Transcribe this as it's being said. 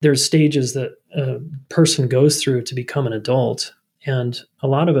there's stages that a person goes through to become an adult. And a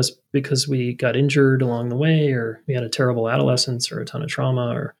lot of us, because we got injured along the way, or we had a terrible adolescence or a ton of trauma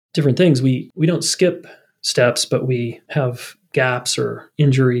or different things, we don't skip steps, but we have gaps or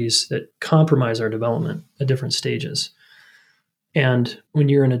injuries that compromise our development at different stages. And when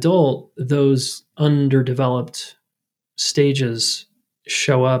you're an adult, those underdeveloped stages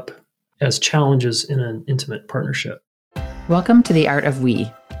show up as challenges in an intimate partnership. Welcome to The Art of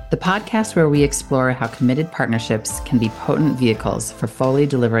We, the podcast where we explore how committed partnerships can be potent vehicles for fully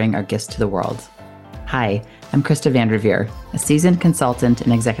delivering our gifts to the world. Hi, I'm Krista Vanderveer, a seasoned consultant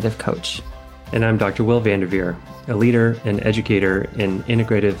and executive coach. And I'm Dr. Will Vanderveer, a leader and educator in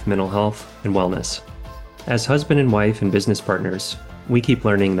integrative mental health and wellness. As husband and wife and business partners, we keep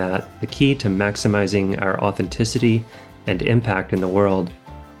learning that the key to maximizing our authenticity and impact in the world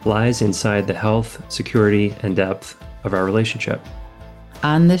lies inside the health, security, and depth of our relationship.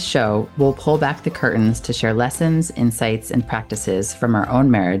 On this show, we'll pull back the curtains to share lessons, insights, and practices from our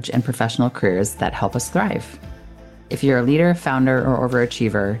own marriage and professional careers that help us thrive. If you're a leader, founder, or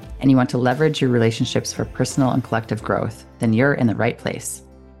overachiever, and you want to leverage your relationships for personal and collective growth, then you're in the right place.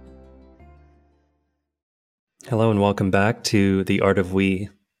 Hello and welcome back to the Art of We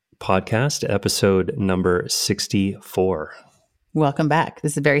podcast, episode number 64. Welcome back.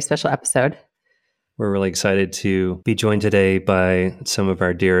 This is a very special episode. We're really excited to be joined today by some of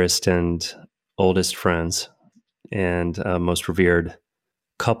our dearest and oldest friends and most revered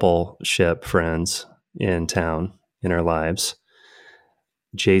coupleship friends in town, in our lives.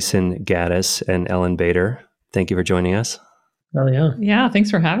 Jayson, Gaddis, and Ellen Boeder. Thank you for joining us. Oh, yeah. Yeah, thanks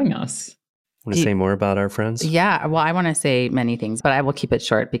for having us. Want to say more about our friends? Yeah, well, I want to say many things, but I will keep it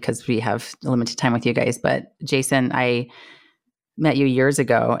short because we have limited time with you guys. But Jayson, I met you years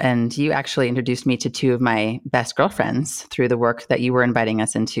ago, and you actually introduced me to two of my best girlfriends through the work that you were inviting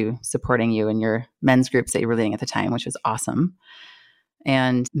us into, supporting you in your men's groups that you were leading at the time, which was awesome.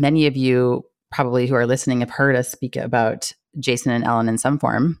 And many of you probably who are listening have heard us speak about Jayson and Ellen in some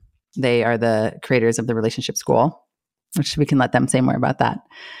form. They are the creators of the Relationship School, which we can let them say more about that.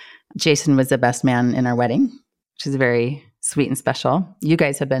 Jayson was the best man in our wedding, which is very sweet and special. You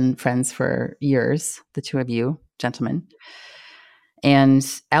guys have been friends for years, the two of you gentlemen. And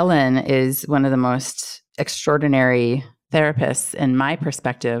Ellen is one of the most extraordinary therapists in my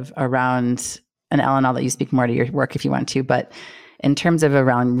perspective around, and Ellen, I'll let you speak more to your work if you want to, but in terms of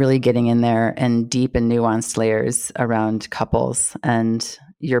around really getting in there and deep and nuanced layers around couples and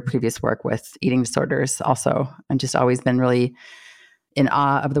your previous work with eating disorders also. I've just always been really in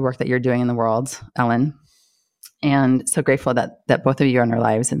awe of the work that you're doing in the world, Ellen. And so grateful that both of you are in our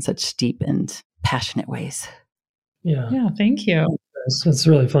lives in such deep and passionate ways. Yeah, Thank you. It's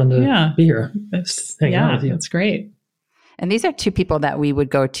really fun to be here. Hang out with you. It's great. And these are two people that we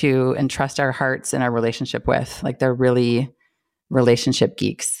would go to and trust our hearts and our relationship with. Like they're really relationship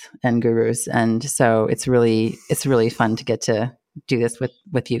geeks and gurus. And so it's really fun to get to do this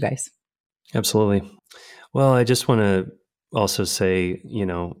with you guys. Absolutely. Well, I just want to also say,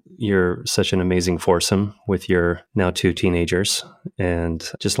 you're such an amazing foursome with your now two teenagers,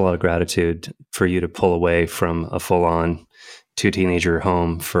 and just a lot of gratitude for you to pull away from a full-on two-teenager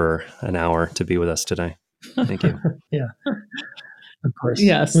home for an hour to be with us today. Thank you. Yeah. Of course.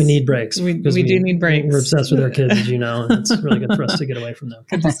 Yes. We need breaks. We do need breaks. We're obsessed with our kids, as you know, and it's really good for us to get away from them.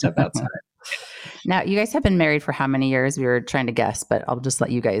 Good to step outside. Now, you guys have been married for how many years? We were trying to guess, but I'll just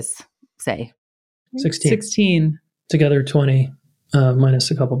let you guys say. 16. Together 20, minus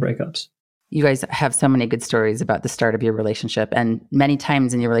a couple breakups. You guys have so many good stories about the start of your relationship, and many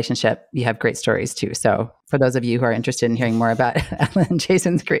times in your relationship, you have great stories too. So for those of you who are interested in hearing more about Ellen and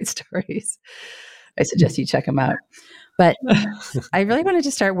Jayson's great stories, I suggest you check them out. But I really wanted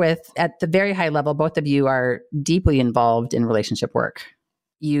to start with, at the very high level, both of you are deeply involved in relationship work.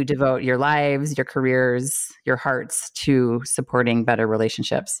 You devote your lives, your careers, your hearts to supporting better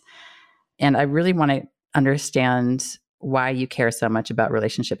relationships. And I really want to understand why you care so much about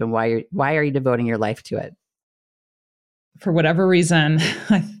relationship and why are you devoting your life to it? For whatever reason,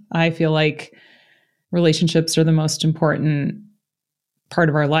 I feel like relationships are the most important part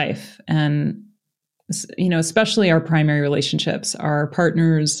of our life. And, especially our primary relationships, our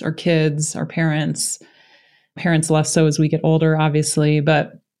partners, our kids, our parents less so as we get older, obviously.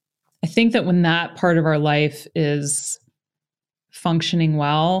 But I think that when that part of our life is functioning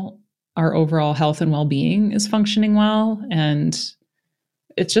well, our overall health and well-being is functioning well. And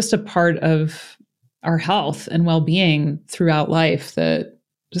it's just a part of our health and well-being throughout life that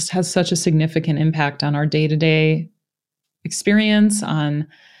just has such a significant impact on our day-to-day experience, on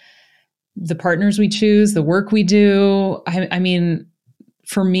the partners we choose, the work we do. I mean,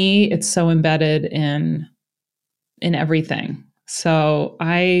 for me, it's so embedded in everything. So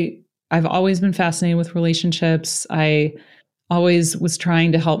I've always been fascinated with relationships. I always was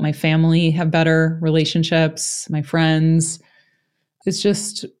trying to help my family have better relationships, my friends. It's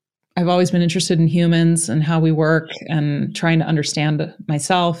just, I've always been interested in humans and how we work and trying to understand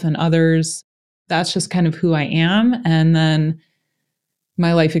myself and others. That's just kind of who I am. And then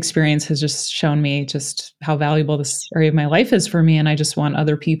my life experience has just shown me just how valuable this area of my life is for me. And I just want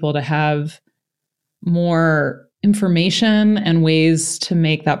other people to have more information and ways to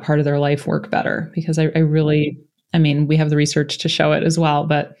make that part of their life work better. Because I really, I mean, we have the research to show it as well,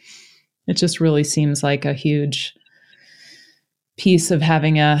 but it just really seems like a huge piece of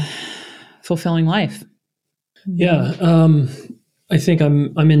having a fulfilling life. Yeah. I think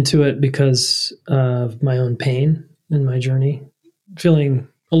I'm into it because of my own pain in my journey, feeling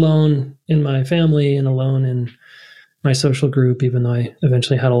alone in my family and alone in my social group. Even though I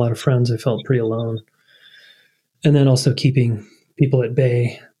eventually had a lot of friends, I felt pretty alone. And then also keeping people at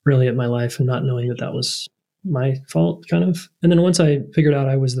bay really at my life and not knowing that that was my fault, kind of. And then once I figured out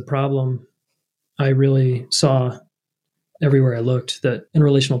I was the problem, I really saw everywhere I looked that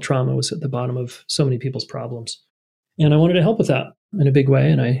interrelational trauma was at the bottom of so many people's problems. And I wanted to help with that in a big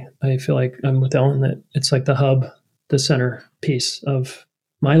way. And I feel like I'm with Ellen that it's like the hub, the center piece of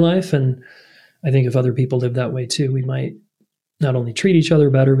my life. And I think if other people live that way too, we might not only treat each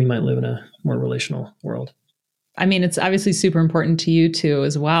other better, we might live in a more relational world. I mean, it's obviously super important to you too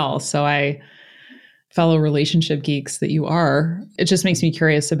as well. So fellow relationship geeks that you are, it just makes me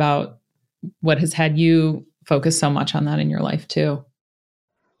curious about what has had you focus so much on that in your life too.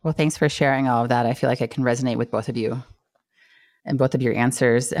 Well, thanks for sharing all of that. I feel like I can resonate with both of you and both of your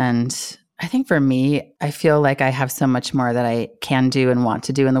answers. And I think for me, I feel like I have so much more that I can do and want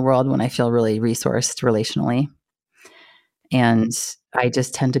to do in the world when I feel really resourced relationally. And I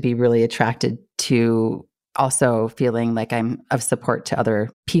just tend to be really attracted to also feeling like I'm of support to other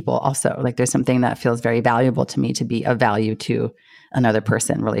people also. Like there's something that feels very valuable to me to be of value to another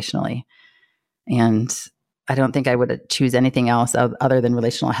person relationally. And I don't think I would choose anything else other than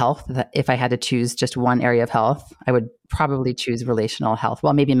relational health. If I had to choose just one area of health, I would probably choose relational health.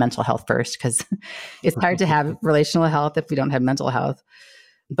 Well, maybe mental health first, because it's hard to have relational health if we don't have mental health.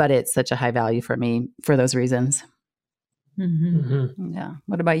 But it's such a high value for me for those reasons. Mm-hmm. Yeah.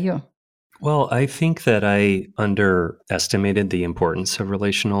 What about you? Well, I think that I underestimated the importance of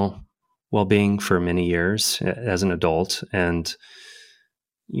relational well-being for many years as an adult. And,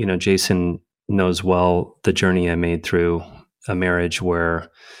 Jayson knows well the journey I made through a marriage where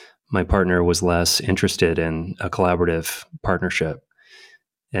my partner was less interested in a collaborative partnership.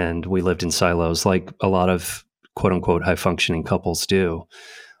 And we lived in silos like a lot of quote unquote high functioning couples do.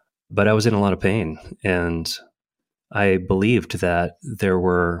 But I was in a lot of pain, and I believed that there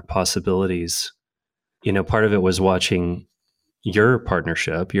were possibilities. Part of it was watching your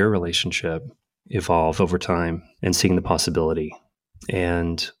partnership, your relationship evolve over time and seeing the possibility.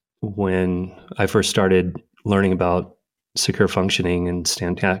 And when I first started learning about secure functioning and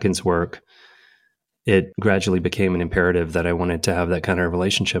Stan Tatkin's work, it gradually became an imperative that I wanted to have that kind of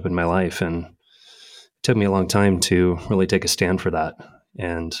relationship in my life. And it took me a long time to really take a stand for that.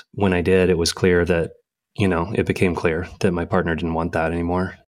 And when I did, it was clear that, it became clear that my partner didn't want that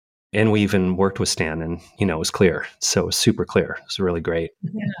anymore. And we even worked with Stan, and, it was clear. So it was super clear. It was really great.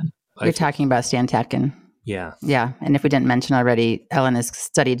 Yeah. You're talking about Stan Tatkin. Yeah. Yeah. And if we didn't mention already, Ellen has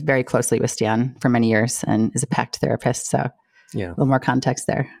studied very closely with Stan for many years and is a PACT therapist. So yeah, a little more context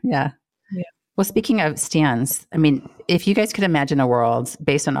there. Yeah. Yeah. Well, speaking of Stans, I mean, if you guys could imagine a world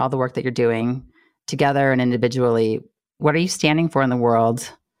based on all the work that you're doing together and individually, what are you standing for in the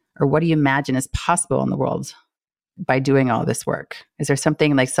world? Or what do you imagine is possible in the world by doing all this work? Is there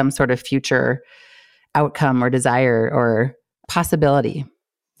something like some sort of future outcome or desire or possibility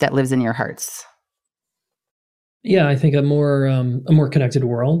that lives in your hearts? Yeah, I think a more connected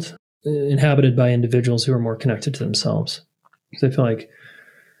world inhabited by individuals who are more connected to themselves. Because I feel like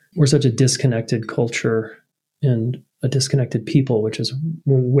we're such a disconnected culture and a disconnected people, which is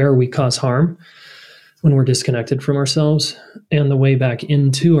where we cause harm when we're disconnected from ourselves. And the way back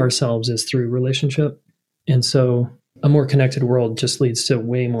into ourselves is through relationship. And so a more connected world just leads to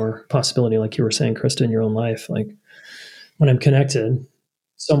way more possibility, like you were saying, Krista, in your own life. Like when I'm connected,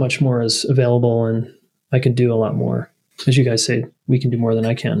 so much more is available and I can do a lot more. As you guys say, we can do more than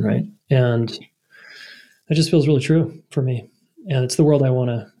I can, right? And it just feels really true for me. And it's the world I want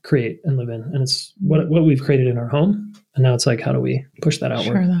to create and live in. And it's what we've created in our home. And now it's like, how do we push that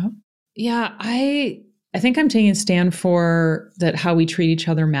outward? Sure that. Yeah, I think I'm taking a stand for that how we treat each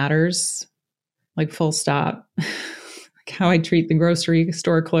other matters, like full stop. how I treat the grocery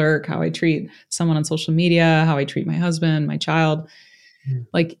store clerk, how I treat someone on social media, how I treat my husband, my child.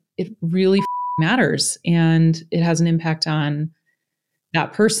 Like it really matters. And it has an impact on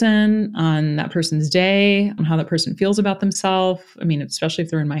that person's day, on how that person feels about themselves. I mean, especially if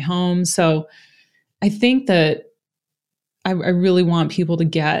they're in my home. So I think that I really want people to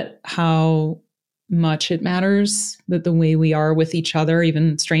get how much it matters, that the way we are with each other,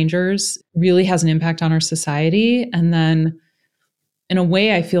 even strangers, really has an impact on our society. And then in a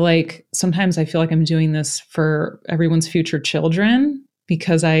way, sometimes I feel like I'm doing this for everyone's future children,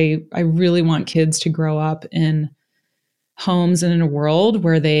 because I really want kids to grow up in homes and in a world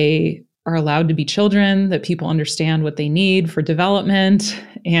where they are allowed to be children, that people understand what they need for development,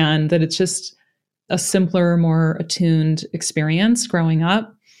 and that it's just a simpler, more attuned experience growing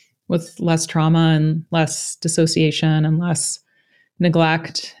up with less trauma and less dissociation and less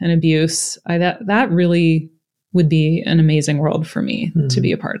neglect and abuse. That really would be an amazing world for me to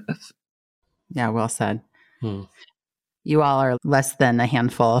be a part of. Yeah, well said. You all are less than a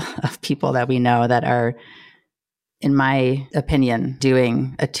handful of people that we know that are, in my opinion,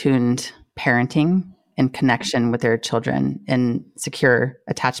 doing attuned parenting and connection with their children and secure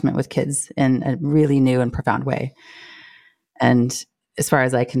attachment with kids in a really new and profound way. And as far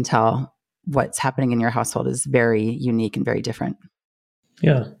as I can tell, what's happening in your household is very unique and very different.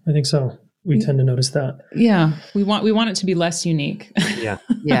 Yeah, I think so. We tend to notice that. Yeah, we want it to be less unique. Yeah.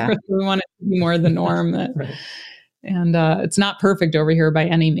 We want it to be more the norm. Right. And it's not perfect over here by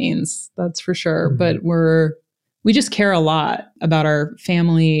any means, that's for sure. But we just care a lot about our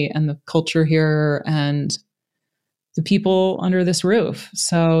family and the culture here and the people under this roof.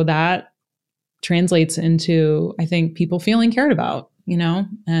 So that translates into, I think, people feeling cared about,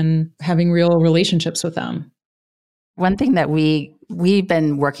 and having real relationships with them. One thing that we've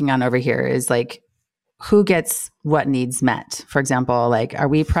been working on over here is like, who gets what needs met? For example, like, are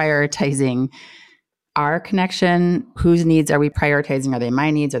we prioritizing our connection? Whose needs are we prioritizing? Are they my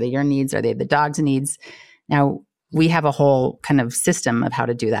needs? Are they your needs? Are they the dog's needs? Now, we have a whole kind of system of how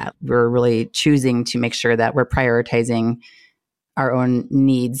to do that. We're really choosing to make sure that we're prioritizing our own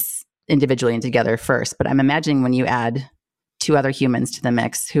needs individually and together first. But I'm imagining when you add 2 other humans to the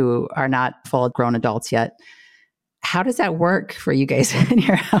mix who are not full grown adults yet, how does that work for you guys in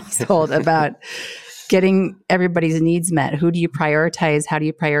your household about getting everybody's needs met? Who do you prioritize? How do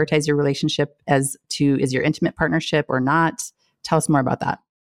you prioritize your relationship is your intimate partnership or not? Tell us more about that.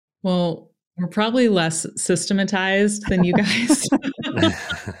 Well, we're probably less systematized than you guys.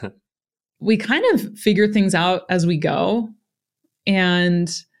 We kind of figure things out as we go.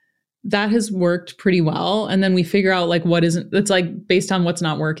 And that has worked pretty well. And then we figure out like what isn't, it's like based on what's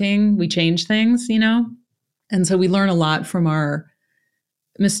not working, we change things, And so we learn a lot from our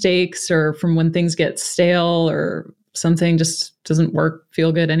mistakes or from when things get stale or something just doesn't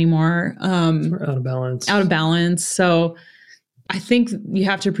feel good anymore. We're out of balance. So I think you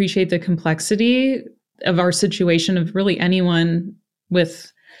have to appreciate the complexity of our situation, of really anyone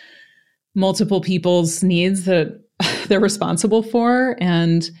with multiple people's needs that they're responsible for.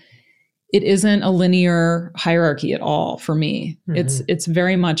 And it isn't a linear hierarchy at all for me. It's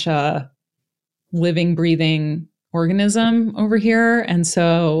very much a living, breathing organism over here. And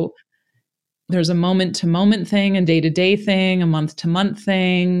so there's a moment to moment thing, a day to day thing, a month to month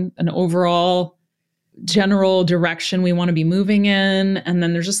thing, an overall general direction we want to be moving in. And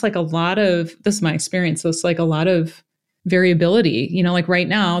then there's just like this is my experience. So it's like a lot of variability, like right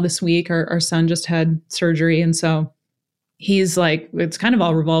now, this week, our son just had surgery. And so he's like, it's kind of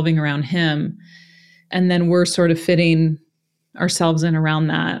all revolving around him. And then we're sort of fitting ourselves in around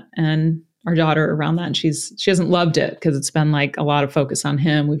that and our daughter around that. And she hasn't loved it because it's been like a lot of focus on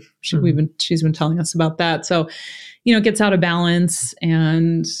him. She's been telling us about that. So, it gets out of balance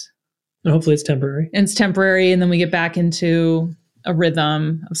and hopefully it's temporary. And then we get back into a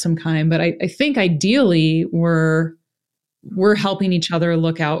rhythm of some kind. But I think ideally we're helping each other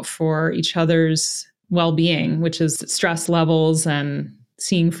look out for each other's well-being, which is stress levels and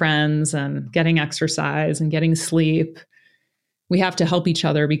seeing friends and getting exercise and getting sleep. We have to help each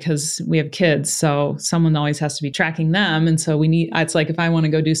other because we have kids. So someone always has to be tracking them. And so it's like, if I want to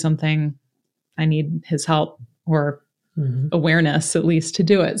go do something, I need his help or awareness at least to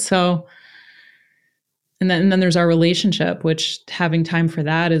do it. So, and then there's our relationship, which having time for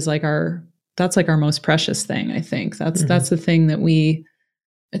that is like that's like our most precious thing. I think that's the thing that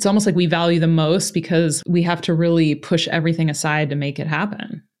it's almost like we value the most because we have to really push everything aside to make it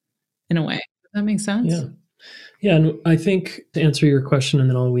happen in a way. Does that make sense? Yeah. Yeah. And I think to answer your question, and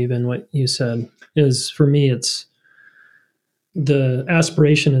then I'll weave in what you said, is for me, it's the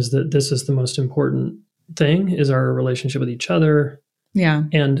aspiration is that this is the most important thing is our relationship with each other. Yeah.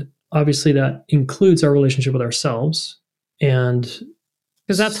 And obviously that includes our relationship with ourselves. And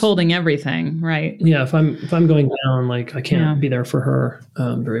because that's holding everything, right? Yeah. If I'm going down, like I can't be there for her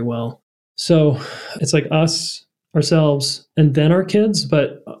very well. So it's like us, ourselves, and then our kids.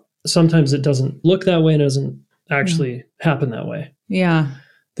 But sometimes it doesn't look that way. And it doesn't actually happen that way. Yeah.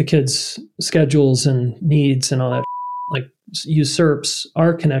 The kids' schedules and needs and all that like usurps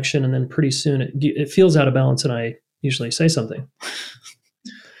our connection. And then pretty soon it feels out of balance. And I usually say something.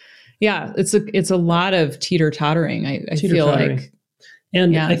 Yeah. It's a lot of teeter-tottering. I feel like.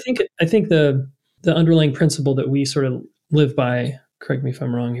 And I think the underlying principle that we sort of live by, correct me if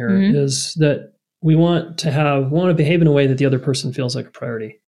I'm wrong here, is that we want to behave in a way that the other person feels like a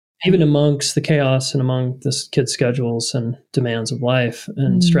priority. Even amongst the chaos and among this kids' schedules and demands of life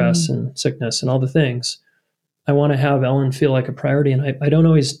and stress and sickness and all the things, I want to have Ellen feel like a priority. And I don't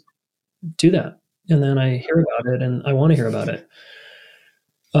always do that. And then I hear about it and I want to hear about it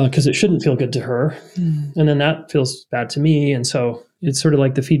because it shouldn't feel good to her. And then that feels bad to me. And so it's sort of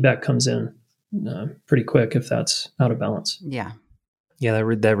like the feedback comes in pretty quick if that's out of balance. Yeah. Yeah,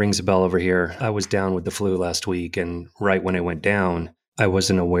 that rings a bell over here. I was down with the flu last week, and right when I went down, I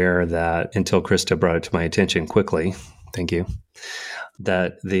wasn't aware that until Krista brought it to my attention quickly. Thank you.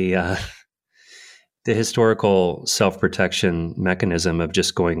 That the historical self-protection mechanism of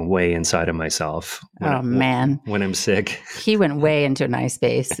just going way inside of myself. When I'm sick. He went way into an eye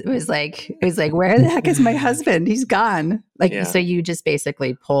space. It was like, where the heck is my husband? He's gone. So you just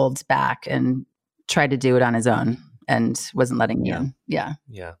basically pulled back and tried to do it on his own and wasn't letting you in. Yeah.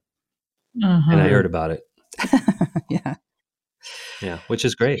 Yeah. Uh-huh. And I heard about it. Yeah. Yeah. Which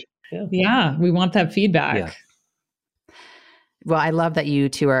is great. Yeah. We want that feedback. Yeah. Well, I love that you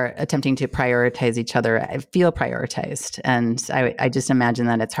two are attempting to prioritize each other. I feel prioritized. And I just imagine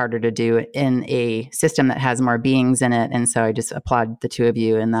that it's harder to do in a system that has more beings in it. And so I just applaud the two of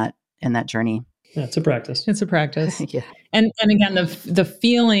you in that journey. Yeah, it's a practice. It's a practice. Yeah. And again, the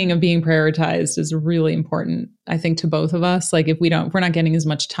feeling of being prioritized is really important, I think, to both of us. Like if we're not getting as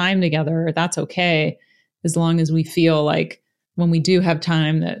much time together, that's okay. As long as we feel like when we do have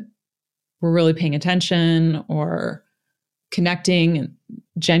time that we're really paying attention or connecting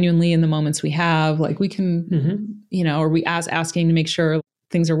genuinely in the moments we have, like we can, or we asking to make sure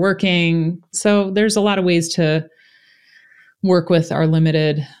things are working. So there's a lot of ways to work with our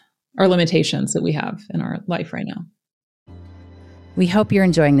limitations that we have in our life right now. We hope you're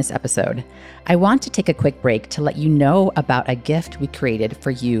enjoying this episode. I want to take a quick break to let you know about a gift we created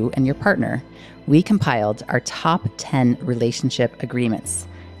for you and your partner. We compiled our top 10 relationship agreements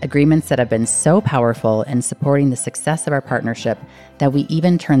that have been so powerful in supporting the success of our partnership that we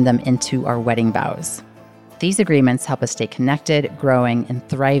even turned them into our wedding vows. These agreements help us stay connected, growing, and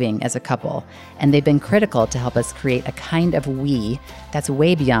thriving as a couple, and they've been critical to help us create a kind of we that's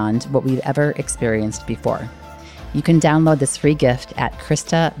way beyond what we've ever experienced before. You can download this free gift at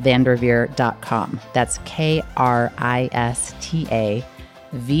KristaVanderveer.com. That's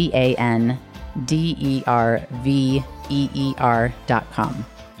KristaVanderveer.com.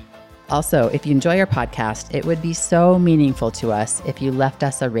 Also, if you enjoy our podcast, it would be so meaningful to us if you left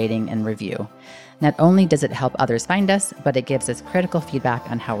us a rating and review. Not only does it help others find us, but it gives us critical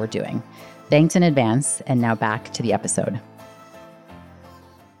feedback on how we're doing. Thanks in advance, and now back to the episode.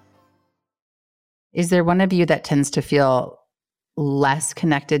 Is there one of you that tends to feel less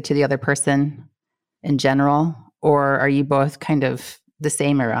connected to the other person in general? Or are you both kind of the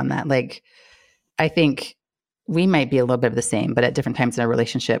same around that? Like, I think we might be a little bit of the same, but at different times in a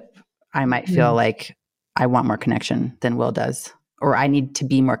relationship, I might feel like I want more connection than Will does, or I need to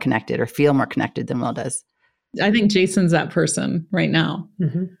be more connected or feel more connected than Will does. I think Jason's that person right now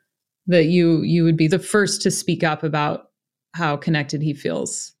that you would be the first to speak up about how connected he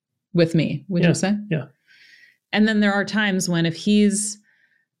feels with me, would you say? Yeah. And then there are times when if he's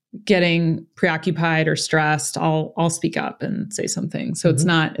getting preoccupied or stressed, I'll speak up and say something. So it's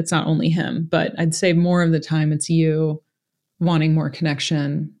not only him, but I'd say more of the time it's you wanting more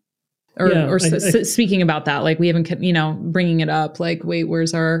connection or speaking about that. Like we haven't, bringing it up, like, wait,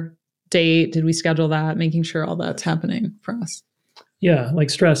 where's our date? Did we schedule that? Making sure all that's happening for us. Yeah. Like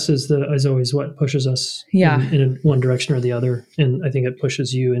stress is always what pushes us in one direction or the other. And I think it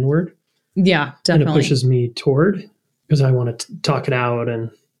pushes you inward. Yeah, definitely. And it pushes me toward, because I want to talk it out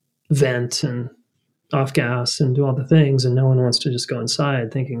and vent and off gas and do all the things. And no one wants to just go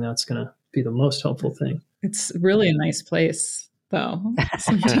inside thinking that's going to be the most helpful thing. It's really a nice place, though.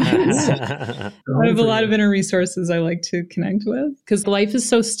 Sometimes. I have a lot of inner resources I like to connect with because life is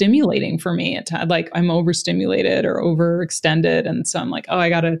so stimulating for me. Like I'm overstimulated or overextended. And so I'm like, oh, I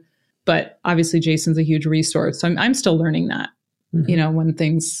got to But obviously Jayson's a huge resource. So I'm still learning that, when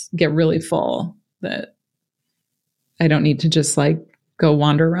things get really full, that I don't need to just like go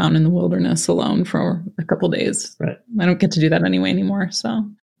wander around in the wilderness alone for a couple of days. Right. I don't get to do that anyway anymore. So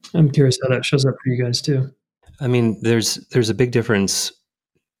I'm curious how that shows up for you guys too. I mean, there's a big difference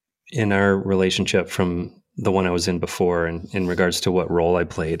in our relationship from the one I was in before, and in regards to what role I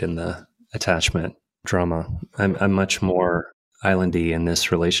played in the attachment drama. I'm much more islandy in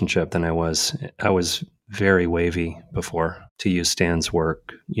this relationship than I was. I was very wavy before, to use Stan's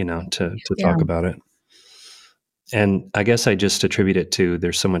work, to talk about it. And I guess I just attribute it to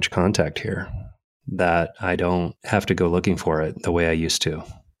there's so much contact here that I don't have to go looking for it the way I used to.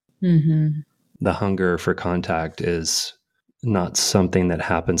 Mm-hmm. The hunger for contact is not something that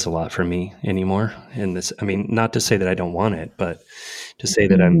happens a lot for me anymore. And this, I mean, not to say that I don't want it, but to say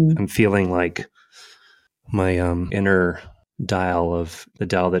that I'm feeling like my inner dial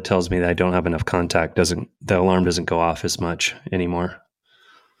that tells me that I don't have enough contact the alarm doesn't go off as much anymore.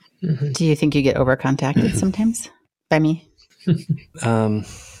 Mm-hmm. Do you think you get over contacted sometimes by me? In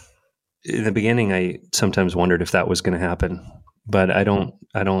the beginning, I sometimes wondered if that was going to happen, but I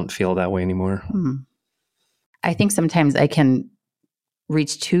don't feel that way anymore. I think sometimes I can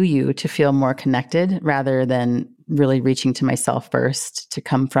reach to you to feel more connected rather than really reaching to myself first, to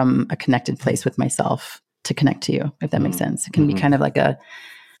come from a connected place with myself to connect to you, if that makes sense. It can be kind of like a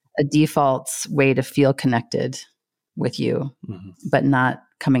default way to feel connected with you, but not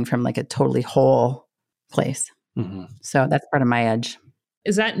coming from like a totally whole place. So that's part of my edge.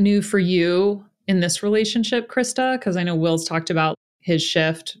 Is that new for you in this relationship, Krista? Because I know Will's talked about his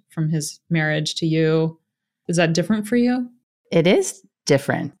shift from his marriage to you. Is that different for you? It is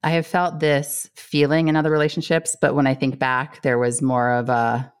different. I have felt this feeling in other relationships, but when I think back, there was more of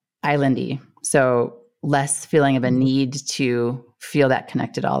a islandy. So less feeling of a need to feel that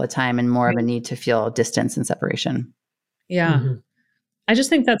connected all the time and more of a need to feel distance and separation. Yeah. I just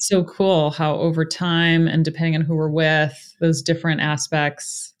think that's so cool how over time and depending on who we're with, those different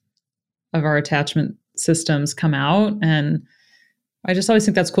aspects of our attachment systems come out. And I just always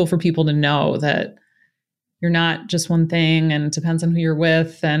think that's cool for people to know that you're not just one thing, and it depends on who you're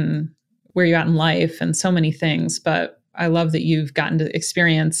with and where you're at in life and so many things. But I love that you've gotten to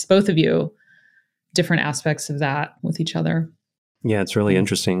experience, both of you, different aspects of that with each other. Yeah, it's really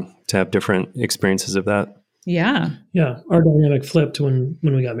interesting to have different experiences of that. Yeah. Yeah. Our dynamic flipped when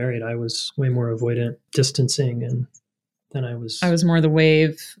we got married. I was way more avoidant, distancing, and then I was more the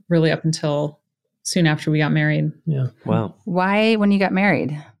wave really up until soon after we got married. Yeah. Wow. Why when you got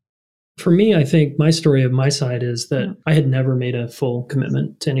married? For me, I think my story of my side is that I had never made a full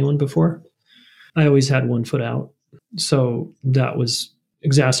commitment to anyone before. I always had one foot out. So that was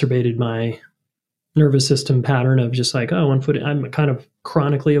exacerbated my nervous system pattern of just like, one foot. I'm kind of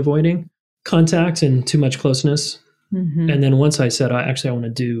chronically avoiding contact and too much closeness. And then once I said, I want to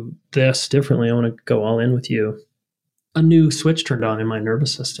do this differently, I want to go all in with you, a new switch turned on in my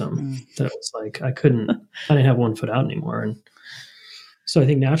nervous system that it was like, I didn't have one foot out anymore. And so I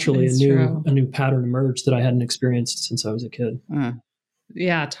think naturally a new pattern emerged that I hadn't experienced since I was a kid.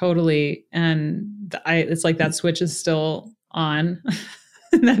 Yeah, totally. And it's like that switch is still on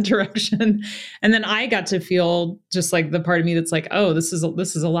in that direction. And then I got to feel just like the part of me that's like, oh, this is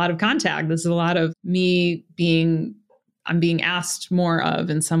a lot of contact. This is a lot of me I'm being asked more of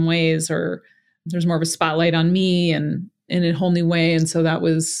in some ways, or there's more of a spotlight on me and in a whole new way. And so that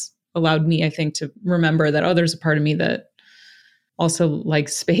allowed me, I think, to remember that, there's a part of me that also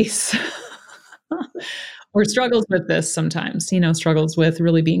likes space or struggles with this sometimes, struggles with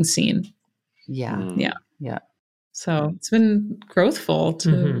really being seen. Yeah. Yeah. So it's been growthful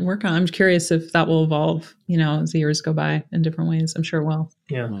to work on. I'm curious if that will evolve, as the years go by in different ways. I'm sure it will.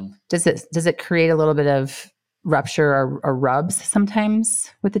 Yeah. Does it create a little bit of rupture or rubs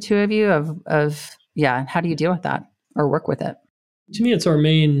sometimes with the two of you how do you deal with that or work with it? To me, it's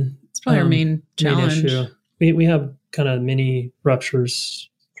probably our main challenge. Issue. We have kind of mini ruptures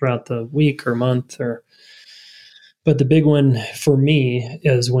throughout the week or month, but the big one for me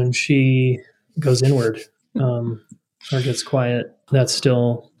is when she goes inward or gets quiet. That's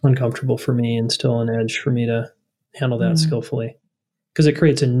still uncomfortable for me and still an edge for me to handle that skillfully, because it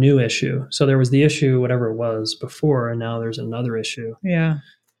creates a new issue. So there was the issue, whatever it was before, and now there's another issue. Yeah.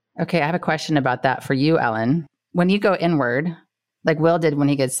 Okay, I have a question about that for you, Ellen. When you go inward, like Will did when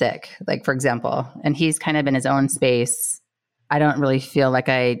he gets sick, like for example, and he's kind of in his own space, I don't really feel like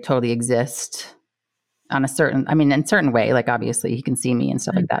I totally exist in a certain way, like obviously he can see me and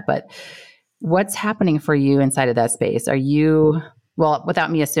stuff like that, but what's happening for you inside of that space? Are you, without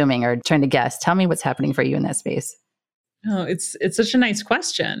me assuming or trying to guess, tell me what's happening for you in that space. No, it's such a nice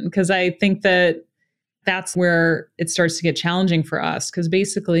question, because I think that that's where it starts to get challenging for us, because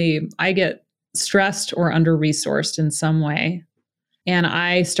basically I get stressed or under-resourced in some way, and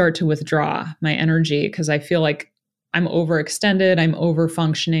I start to withdraw my energy because I feel like I'm overextended, I'm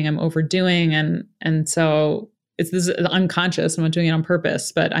over-functioning, I'm overdoing, and so this is unconscious. I'm not doing it on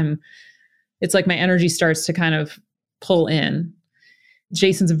purpose, but it's like my energy starts to kind of pull in.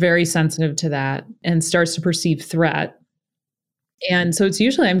 Jayson's very sensitive to that and starts to perceive threat. And so it's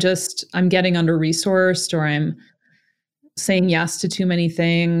usually I'm getting under-resourced, or I'm saying yes to too many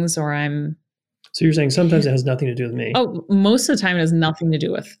things, or So you're saying sometimes it has nothing to do with me. Oh, most of the time it has nothing to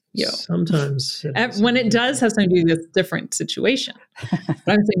do with you. Sometimes. When it does have something to do with a different situation. But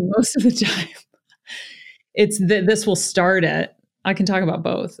I'm saying most of the time it's that this will start it. I can talk about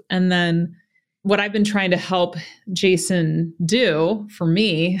both. And then what I've been trying to help Jayson do for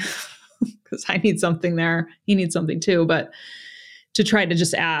me, because I need something there, he needs something too, but to try to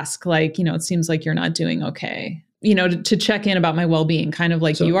just ask, like, it seems like you're not doing okay. To check in about my well-being, kind of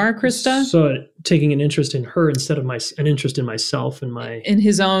like you are, Krista. So taking an interest in her instead of an interest in myself and in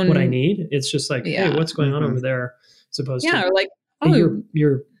his own, what I need. It's just like, hey, what's going on over there? Supposed to, or like, hey,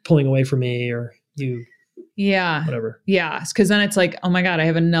 you're pulling away from me, or you, whatever. Yeah, because then it's like, oh my God, I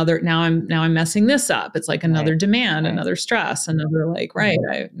have another. Now I'm messing this up. It's like another demand, another stress, another like, right.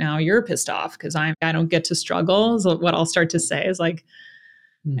 Now you're pissed off because I don't get to struggle. So what I'll start to say is like.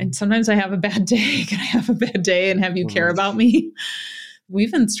 And sometimes I have a bad day. Can I have a bad day and have you care about me?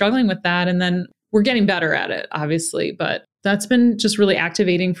 We've been struggling with that. And then we're getting better at it, obviously. But that's been just really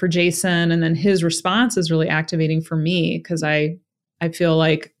activating for Jayson. And then his response is really activating for me, because I feel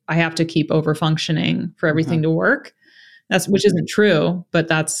like I have to keep over functioning for everything to work. Which isn't true, but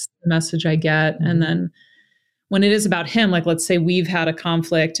that's the message I get. And then when it is about him, like, let's say we've had a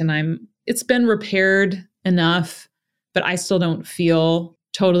conflict and it's been repaired enough, but I still don't feel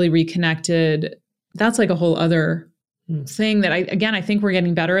totally reconnected. That's like a whole other thing that I think we're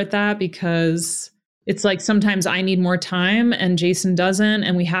getting better at that, because it's like sometimes I need more time and Jayson doesn't,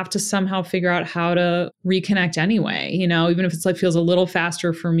 and we have to somehow figure out how to reconnect anyway, even if it's like feels a little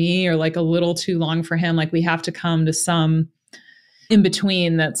faster for me or like a little too long for him, like we have to come to some in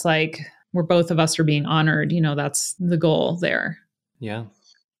between that's like where both of us are being honored, that's the goal there. Yeah.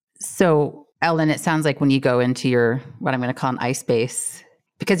 So Ellen, it sounds like when you go into your, what I'm going to call an ice base,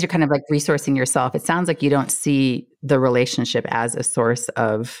 because you're kind of like resourcing yourself, it sounds like you don't see the relationship as a source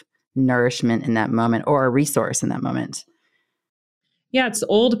of nourishment in that moment or a resource in that moment. Yeah, it's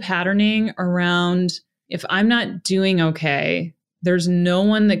old patterning around, if I'm not doing okay, there's no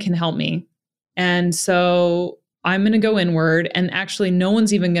one that can help me. And so I'm going to go inward, and actually no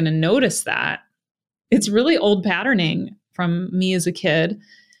one's even going to notice that. It's really old patterning from me as a kid,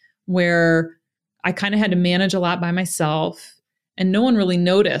 where I kind of had to manage a lot by myself, and no one really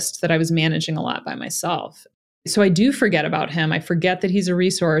noticed that I was managing a lot by myself. So I do forget about him. I forget that he's a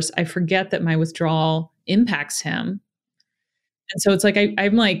resource. I forget that my withdrawal impacts him. And so it's like,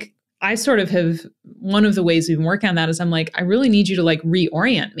 I'm like, I sort of have, one of the ways we've been working on that is I'm like, I really need you to like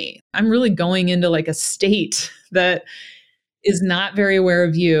reorient me. I'm really going into like a state that is not very aware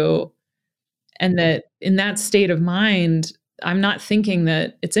of you. And that in that state of mind, I'm not thinking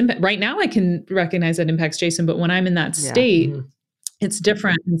that it's impact. Right now I can recognize that impacts Jayson, but when I'm in that state, it's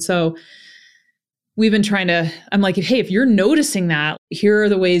different. And so we've been I'm like, hey, if you're noticing that, here are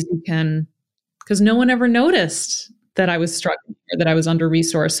the ways you can, because no one ever noticed that I was struggling or that I was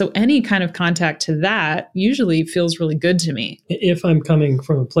under-resourced. So any kind of contact to that usually feels really good to me. If I'm coming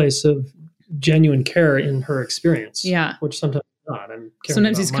from a place of genuine care in her experience. Yeah. Which sometimes not.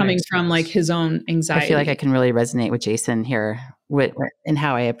 Sometimes he's coming from like his own anxiety. I feel like I can really resonate with Jayson here in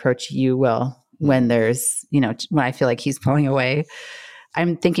how I approach you, Will, when there's, when I feel like he's pulling away.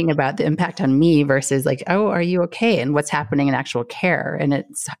 I'm thinking about the impact on me versus like, oh, are you okay? And what's happening in actual care. And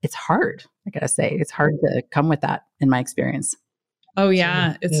it's hard. I gotta say, it's hard to come with that in my experience. Oh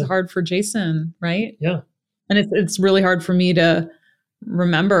yeah. It's hard for Jayson, right? Yeah. And it's really hard for me to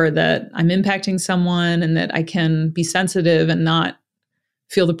remember that I'm impacting someone and that I can be sensitive and not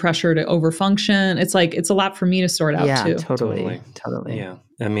feel the pressure to overfunction. It's like, it's a lot for me to sort out too. Totally. Yeah.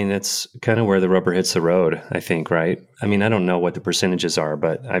 I mean, it's kind of where the rubber hits the road, I think, right? I mean, I don't know what the percentages are,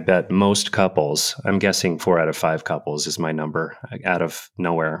 but I bet most couples, I'm guessing 4 out of 5 couples is my number out of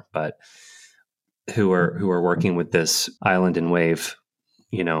nowhere, but who are working with this island and wave,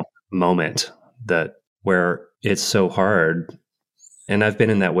 moment where it's so hard. And I've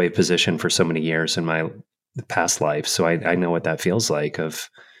been in that wave position for so many years in my past life. So I know what that feels like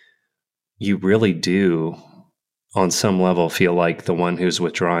you really do on some level feel like the one who's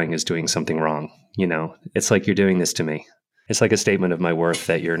withdrawing is doing something wrong. it's like you're doing this to me. It's like a statement of my worth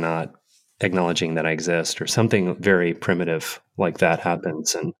that you're not acknowledging that I exist, or something very primitive like that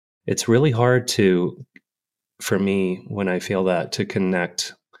happens. And it's really hard for me, when I feel that, to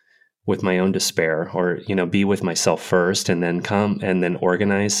connect with my own despair, or, be with myself first and then come and then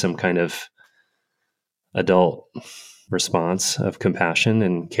organize some kind of adult response of compassion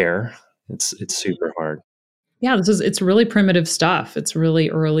and care. It's super hard. Yeah, it's really primitive stuff. It's really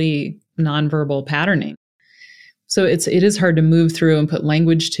early nonverbal patterning. So it is hard to move through and put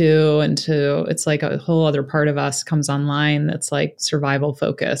language to, it's like a whole other part of us comes online that's like survival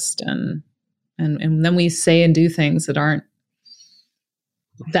focused, and then we say and do things that aren't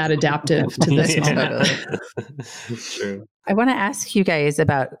that adaptive to this moment. True. I want to ask you guys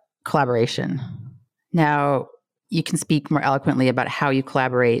about collaboration. Now, you can speak more eloquently about how you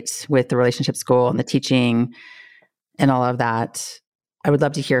collaborate with the relationship school and the teaching and all of that. I would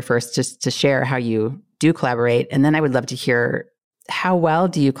love to hear first, just to share how you do collaborate. And then I would love to hear, how well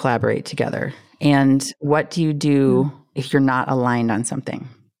do you collaborate together? And what do you do if you're not aligned on something?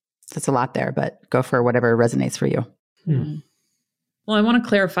 That's a lot there, but go for whatever resonates for you. Well, I want to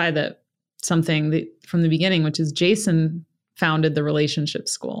clarify that something from the beginning, which is Jayson founded the relationship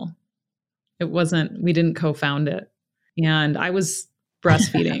school. We didn't co-found it. And I was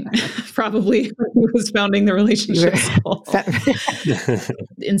breastfeeding probably when he was founding the relationship school.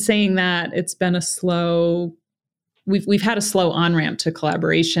 In saying that, it's been we've had a slow on-ramp to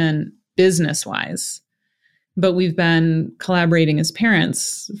collaboration business-wise, but we've been collaborating as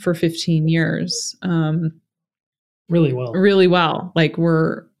parents for 15 years. Really well. Really well. Like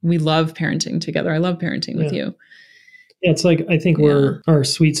we love parenting together. I love parenting with you. Yeah, it's like, I think our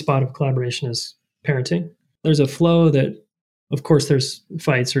sweet spot of collaboration is parenting. There's a flow that, of course, there's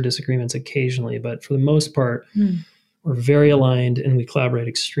fights or disagreements occasionally, but for the most part, we're very aligned and we collaborate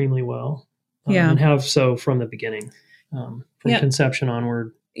extremely well. And have so from the beginning, from conception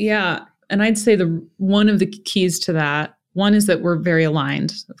onward. Yeah. And I'd say one of the keys to that, one is that we're very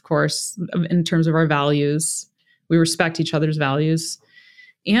aligned, of course, in terms of our values. We respect each other's values.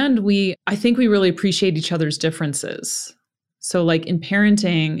 And I think we really appreciate each other's differences. So like in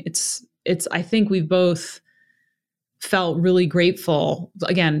parenting, I think we've both felt really grateful,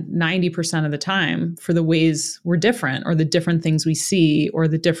 again, 90% of the time, for the ways we're different, or the different things we see, or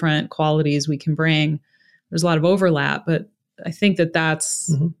the different qualities we can bring. There's a lot of overlap, but I think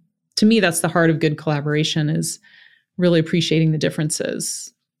that's, to me, that's the heart of good collaboration, is really appreciating the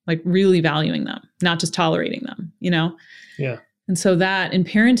differences, like really valuing them, not just tolerating them, Yeah. And so that in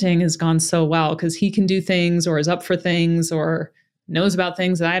parenting has gone so well, because he can do things, or is up for things, or knows about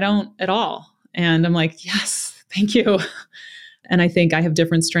things that I don't at all. And I'm like, yes, thank you. And I think I have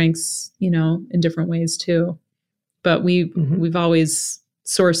different strengths, in different ways too. But we've always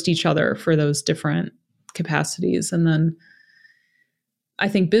sourced each other for those different capacities. And then I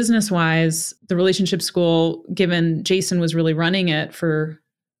think business-wise, the relationship school, given Jayson was really running it for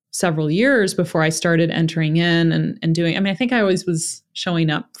several years before I started entering in and doing, I think I always was showing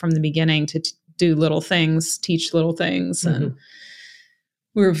up from the beginning to do little things, teach little things. And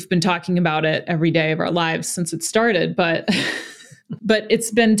we've been talking about it every day of our lives since it started, but it's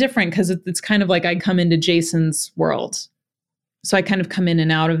been different, because it's kind of like I come into Jayson's world. So I kind of come in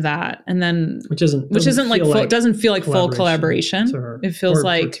and out of that. And then, which isn't like full, it doesn't feel like full collaboration. It feels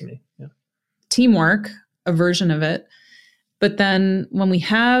like teamwork, a version of it. But then when we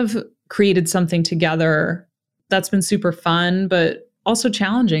have created something together, that's been super fun, but also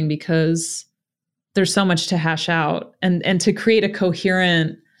challenging, because there's so much to hash out and to create a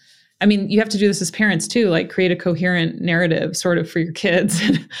coherent, you have to do this as parents too, like create a coherent narrative sort of for your kids.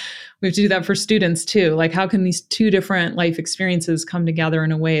 We have to do that for students too. Like, how can these two different life experiences come together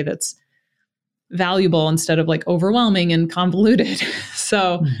in a way that's valuable instead of like overwhelming and convoluted?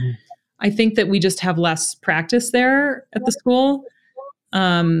 So I think that we just have less practice there at the school.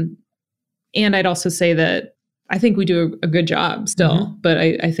 And I'd also say that I think we do a good job still, but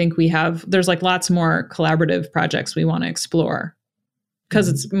I think there's like lots more collaborative projects we want to explore, because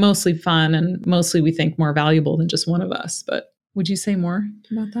it's mostly fun and mostly we think more valuable than just one of us. But would you say more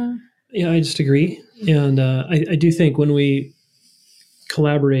about that? Yeah, I just agree. And I do think when we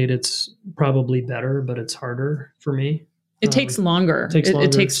collaborate, it's probably better, but it's harder for me. It takes longer.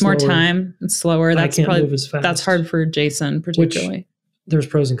 It takes more time. It's slower. That's probably move as fast. That's hard for Jayson particularly. Which, there's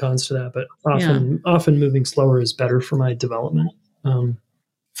pros and cons to that, but often moving slower is better for my development.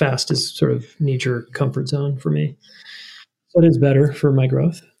 Fast is sort of knee-jerk comfort zone for me. So it is better for my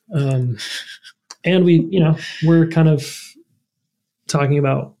growth. And we're kind of talking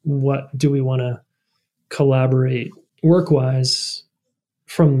about what do we want to collaborate work-wise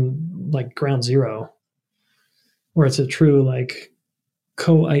from like ground zero, where it's a true like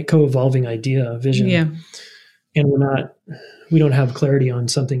co-evolving idea, vision. Yeah. And we don't have clarity on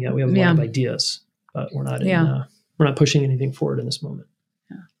something yet. We have a lot of ideas, but we're not pushing anything forward in this moment.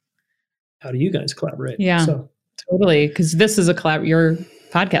 Yeah. How do you guys collaborate? Yeah, So totally. Because this is your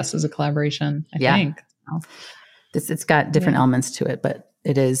podcast is a collaboration, I think. It's got different elements to it, but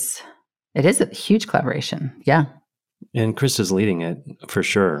it is a huge collaboration. Yeah. And Krista's leading it for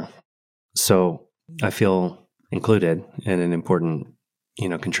sure. So I feel included and an important,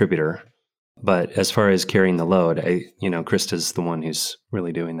 contributor. But as far as carrying the load, Krista's the one who's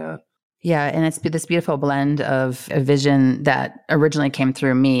really doing that. Yeah. And it's this beautiful blend of a vision that originally came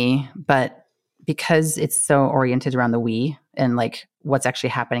through me, but because it's so oriented around the we and like what's actually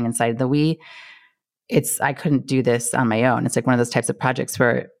happening inside the we, I couldn't do this on my own. It's like one of those types of projects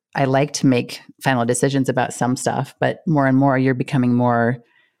where I like to make final decisions about some stuff, but more and more you're becoming more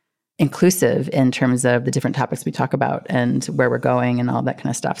inclusive in terms of the different topics we talk about and where we're going and all that kind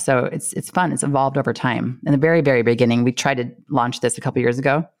of stuff. So it's fun. It's evolved over time. In the very, very beginning, we tried to launch this a couple years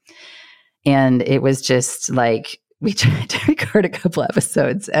ago. And it was just like, we tried to record a couple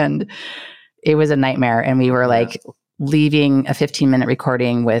episodes and it was a nightmare. And we were like leaving a 15-minute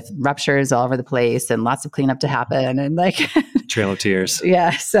recording with ruptures all over the place and lots of cleanup to happen and like Trail of Tears.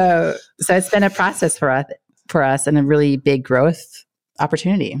 Yeah. So it's been a process for us and a really big growth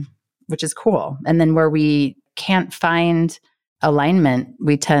opportunity, which is cool. And then where we can't find alignment,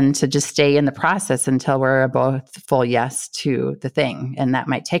 we tend to just stay in the process until we're both full yes to the thing. And that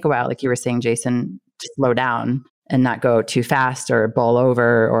might take a while, like you were saying, Jayson, to slow down and not go too fast or bowl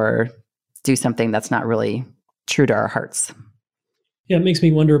over or do something that's not really true to our hearts. Yeah, it makes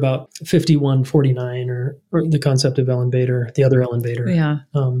me wonder about 5149 or the concept of Ellen Bader, the other Ellen Bader. Yeah.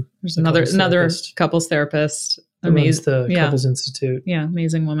 There's another couples therapist. Amazing. The Couples Institute. Yeah,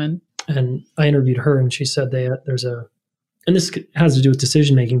 amazing woman. And I interviewed her and she said and this has to do with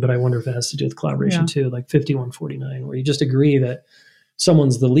decision making, but I wonder if it has to do with collaboration too, like 5149, where you just agree that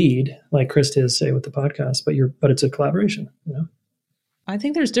someone's the lead, like Krista is, say, with the podcast, but it's a collaboration, I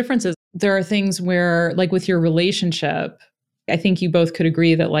think there's differences. There are things where, like with your relationship, I think you both could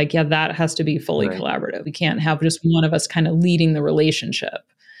agree that that has to be fully collaborative. We can't have just one of us kind of leading the relationship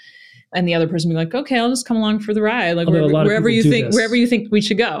and the other person be like, okay, I'll just come along for the ride. Like wherever you think we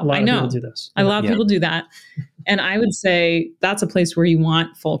should go. I know. People do this. A lot of people do that. And I would say that's a place where you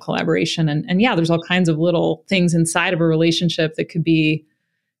want full collaboration. And there's all kinds of little things inside of a relationship that could be,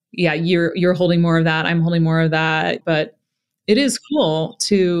 you're holding more of that, I'm holding more of that. But it is cool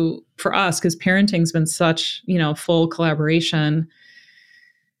for us, because parenting's been such, full collaboration,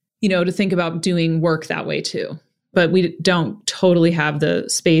 to think about doing work that way too. But we don't totally have the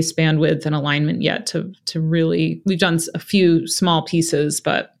space, bandwidth, and alignment yet to really, we've done a few small pieces,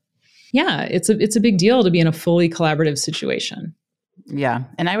 but it's a big deal to be in a fully collaborative situation. Yeah.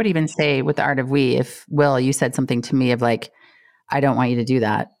 And I would even say with the Art of We, if Will, you said something to me of like, I don't want you to do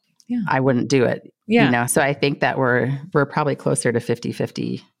that. Yeah. I wouldn't do it. Yeah. So I think that we're probably closer to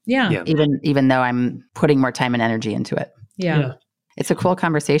 50-50. Yeah. Even though I'm putting more time and energy into it. Yeah. It's a cool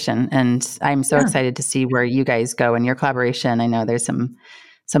conversation, and I'm so excited to see where you guys go in your collaboration. I know there's some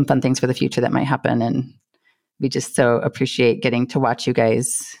fun things for the future that might happen, and we just so appreciate getting to watch you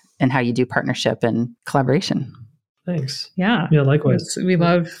guys and how you do partnership and collaboration. Thanks. Yeah. Yeah, likewise. I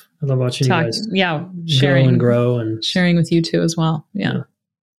love watching you guys sharing and grow and sharing with you too as well. Yeah.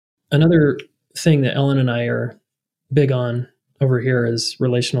 Another thing that Ellen and I are big on over here is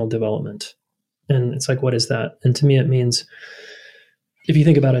relational development. And it's like, what is that? And to me, it means, if you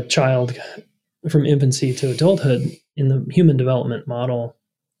think about a child from infancy to adulthood in the human development model,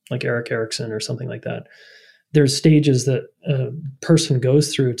 like Erik Erikson or something like that, there's stages that a person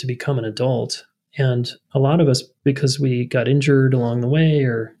goes through to become an adult. And a lot of us, because we got injured along the way,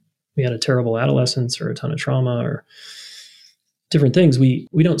 or we had a terrible adolescence or a ton of trauma or different things, we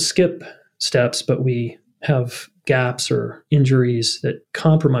don't skip steps, but we have gaps or injuries that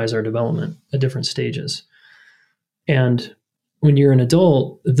compromise our development at different stages. And when you're an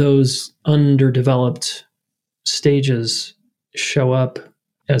adult, those underdeveloped stages show up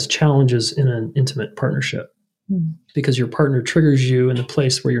as challenges in an intimate partnership because your partner triggers you in a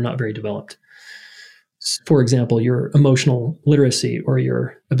place where you're not very developed. For example, your emotional literacy or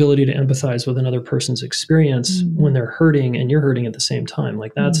your ability to empathize with another person's experience when they're hurting and you're hurting at the same time.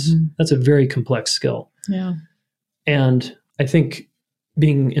 Like that's a very complex skill. Yeah. And I think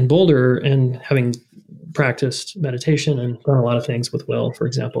being in Boulder and having practiced meditation and done a lot of things with Will, for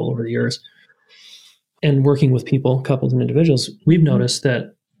example, over the years, and working with people, couples and individuals, we've noticed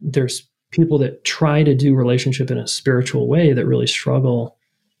that there's people that try to do relationship in a spiritual way that really struggle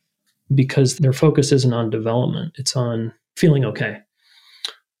because their focus isn't on development. It's on feeling okay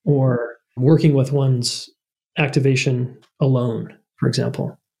or working with one's activation alone, for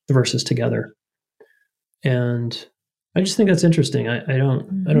example, versus together. And I just think that's interesting. I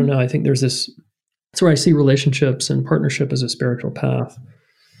don't know. I think there's this, that's where I see relationships and partnership as a spiritual path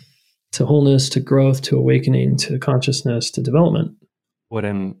to wholeness, to growth, to awakening, to consciousness, to development. What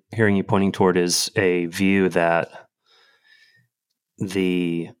I'm hearing you pointing toward is a view that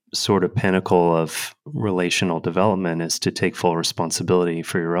the sort of pinnacle of relational development is to take full responsibility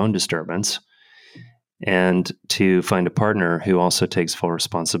for your own disturbance and to find a partner who also takes full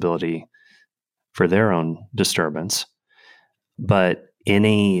responsibility for their own disturbance. But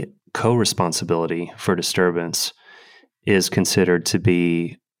any co-responsibility for disturbance is considered to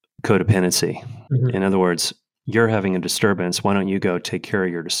be codependency. In other words, you're having a disturbance. Why don't you go take care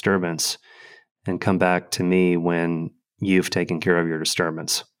of your disturbance and come back to me when you've taken care of your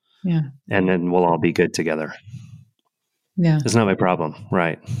disturbance? Yeah. And then we'll all be good together. Yeah. It's not my problem.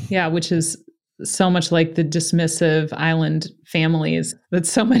 Right. Yeah. Which is so much like the dismissive island families that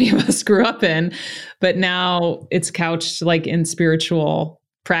so many of us grew up in, but now it's couched like in spiritual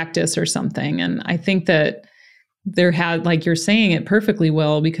practice or something. And I think that there had, like you're saying it perfectly,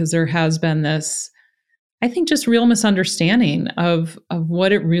 Will, because there has been this, I think, just real misunderstanding of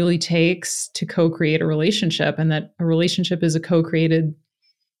what it really takes to co-create a relationship, and that a relationship is a co-created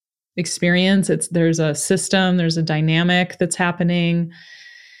experience. There's a system, there's a dynamic that's happening,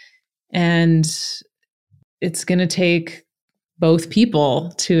 and it's going to take both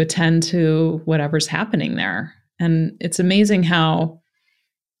people to attend to whatever's happening there. And it's amazing how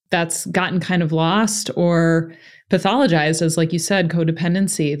that's gotten kind of lost or pathologized as, like you said,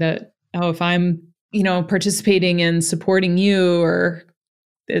 codependency, that, oh, if I'm, participating in supporting you, or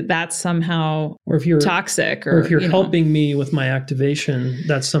that's somehow or if you're toxic, or if you're helping me with my activation,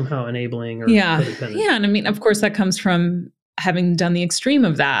 that's somehow enabling or codependent. Yeah. And I mean, of course, that comes from having done the extreme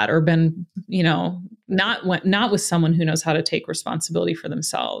of that, or been, not with someone who knows how to take responsibility for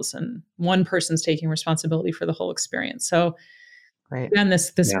themselves, and one person's taking responsibility for the whole experience. So right. then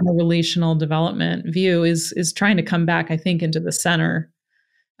this more relational development view is trying to come back, I think, into the center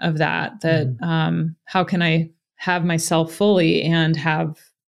of that how can I have myself fully and have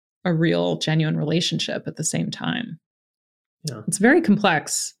a real, genuine relationship at the same time? Yeah. It's very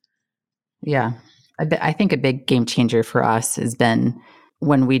complex. Yeah. I think a big game changer for us has been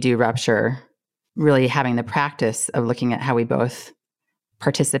when we do rupture, really having the practice of looking at how we both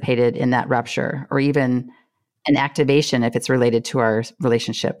participated in that rupture, or even an activation if it's related to our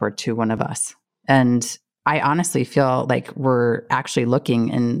relationship or to one of us. And I honestly feel like we're actually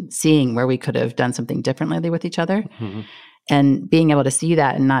looking and seeing where we could have done something differently with each other, and being able to see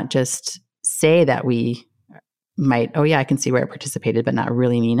that and not just say that we might, oh yeah, I can see where I participated, but not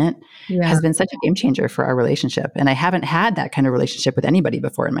really mean it, has been such a game changer for our relationship. And I haven't had that kind of relationship with anybody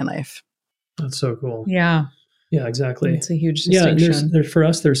before in my life. That's so cool. Yeah. Yeah, exactly. It's a huge distinction. Yeah, for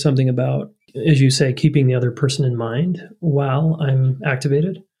us, there's something about, as you say, keeping the other person in mind while I'm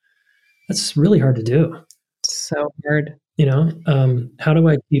activated. That's really hard to do. So hard. How do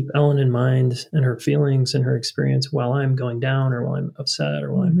I keep Ellen in mind and her feelings and her experience while I'm going down, or while I'm upset,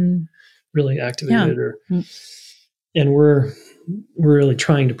 or while I'm really activated? And we're really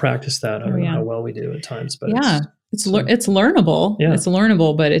trying to practice that. I don't know how well we do at times, but it's learnable. Yeah. It's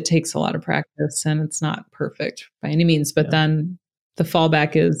learnable, but it takes a lot of practice, and it's not perfect by any means. But then the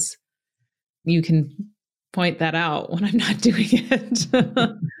fallback is you can point that out when I'm not doing it,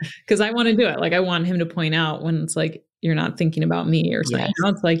 because I want to do it. Like, I want him to point out when it's like, you're not thinking about me or something.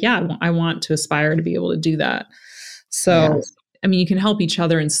 Yes. It's like, I want to aspire to be able to do that. So, I mean, you can help each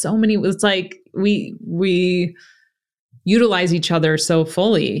other in so many, it's like we utilize each other so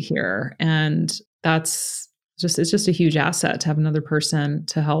fully here. And it's just a huge asset to have another person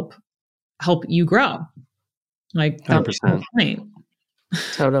to help you grow. Like, that's the whole point.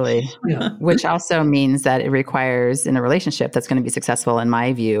 Totally. Yeah. Which also means that it requires, in a relationship that's going to be successful, in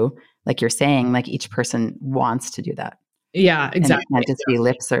my view, like you're saying, like each person wants to do that. Yeah, exactly. And it can't just be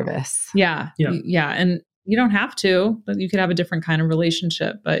lip service. Yeah. And you don't have to, but you could have a different kind of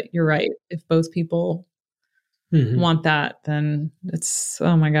relationship. But you're right. If both people want that, then it's,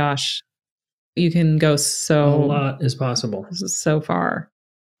 oh my gosh, you can go so... A lot is possible. So far.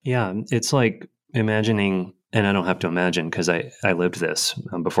 Yeah. It's like imagining, and I don't have to imagine because I lived this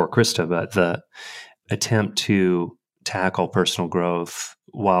before Krista, but the attempt to tackle personal growth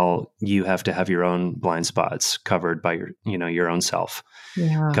while you have to have your own blind spots covered by your own self,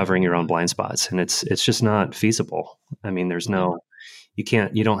 covering your own blind spots. And it's just not feasible. I mean,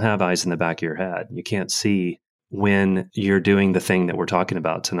 you don't have eyes in the back of your head. You can't see when you're doing the thing that we're talking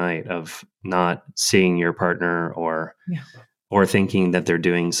about tonight of not seeing your partner or thinking that they're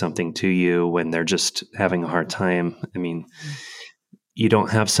doing something to you when they're just having a hard time. I mean, you don't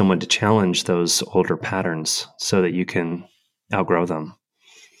have someone to challenge those older patterns so that you can outgrow them.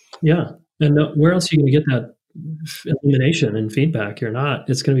 Yeah. And where else are you going to get that illumination and feedback?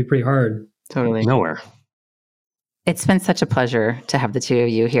 It's going to be pretty hard. Totally. Nowhere. It's been such a pleasure to have the two of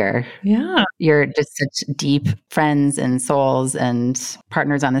you here. Yeah. You're just such deep friends and souls and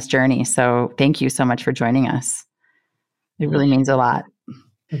partners on this journey. So thank you so much for joining us. It really means a lot.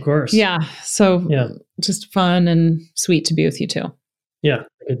 Of course. Yeah. So just fun and sweet to be with you too. Yeah.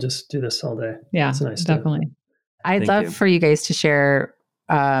 I could just do this all day. Yeah, it's nice. Definitely. I'd love for you guys to share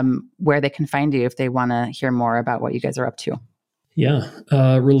where they can find you if they want to hear more about what you guys are up to. Yeah.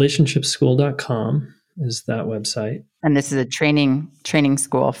 Relationshipschool.com is that website. And this is a training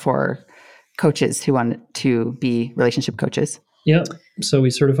school for coaches who want to be relationship coaches. Yep. So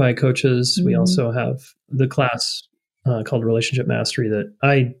we certify coaches. We also have the class called Relationship Mastery that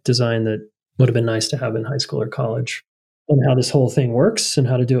I designed that would have been nice to have in high school or college, on how this whole thing works and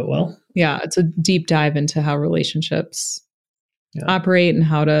how to do it well. Yeah. It's a deep dive into how relationships operate and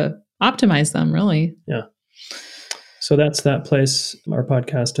how to optimize them, really. Yeah. So that's that place, our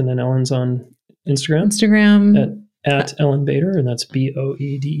podcast. And then Ellen's on Instagram at Ellen Boeder, and that's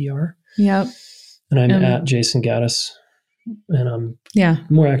Boeder. Yep. And I'm at Jayson Gaddis, and I'm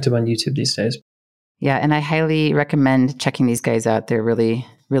more active on YouTube these days. Yeah, and I highly recommend checking these guys out. They're really,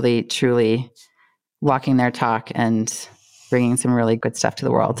 really, truly walking their talk and bringing some really good stuff to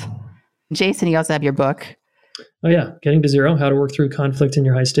the world. Jayson, you also have your book. Oh yeah, Getting to Zero: How to Work Through Conflict in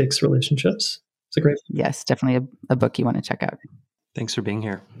Your High Stakes Relationships. It's a great book. Yes, definitely a book you want to check out. Thanks for being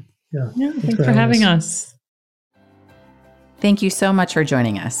here. Yeah, thanks for having us. Thank you so much for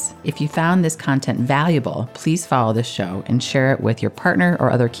joining us. If you found this content valuable, please follow this show and share it with your partner or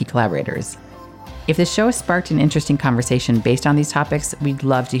other key collaborators. If the show sparked an interesting conversation based on these topics, we'd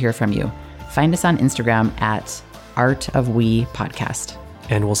love to hear from you. Find us on Instagram at Art of We Podcast.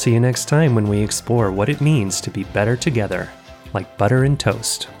 And we'll see you next time when we explore what it means to be better together, like butter and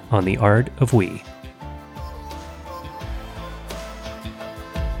toast, on the Art of We.